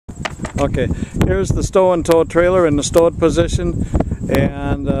Okay, here's the stow and tow trailer in the stowed position,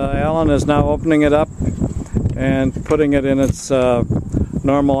 and Alan is now opening it up and putting it in its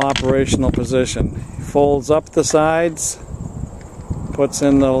normal operational position. He folds up the sides, puts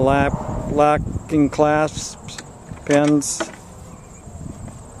in the locking clasps, pins,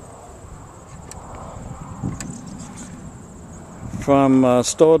 from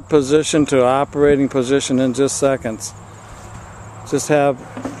stowed position to operating position in just seconds. Just have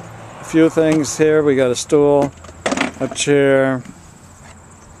a few things here. We got a stool, a chair,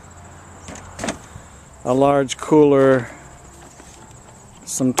 a large cooler,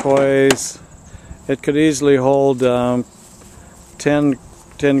 some toys. It could easily hold 10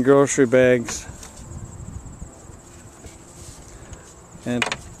 grocery bags. And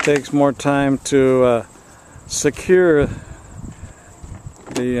it takes more time to secure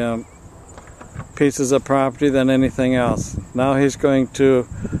the pieces of property than anything else. Now he's going to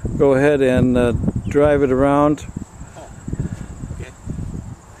go ahead and drive it around. Okay.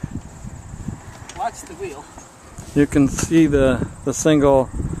 Watch the wheel. You can see the single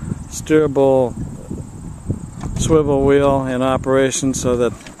steerable swivel wheel in operation so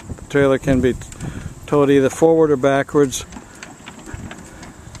that the trailer can be towed either forward or backwards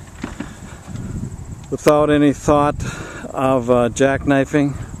without any thought of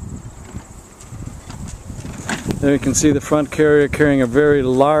jackknifing. There you can see the front carrier carrying a very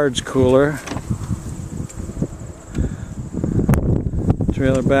large cooler. The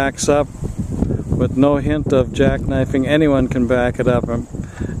trailer backs up with no hint of jackknifing. Anyone can back it up and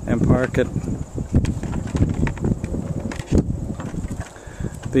park it.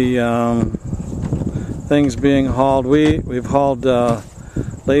 The things being hauled, we've hauled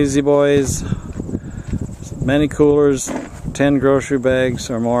Lazy Boys, many coolers, 10 grocery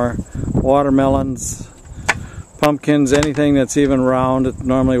bags or more, watermelons, pumpkins, anything that's even round that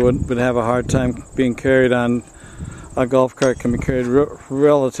normally would have a hard time being carried on a golf cart can be carried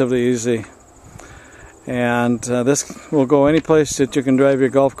relatively easy. And this will go any place that you can drive your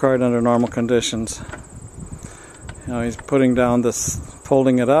golf cart under normal conditions. Now he's putting down this,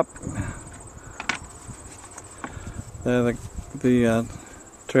 folding it up. There the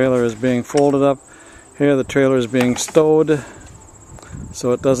trailer is being folded up. Here the trailer is being stowed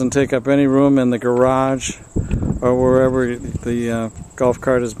so it doesn't take up any room in the garage or wherever the golf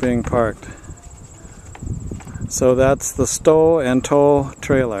cart is being parked. So that's the stow and tow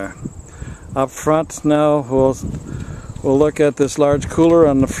trailer. Up front now we'll look at this large cooler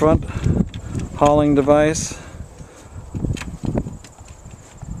on the front hauling device.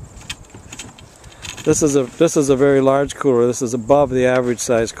 This is a very large cooler. This is above the average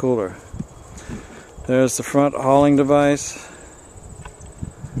size cooler. There's the front hauling device.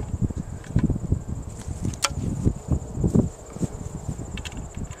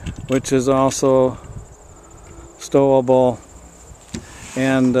 Which is also stowable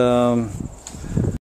and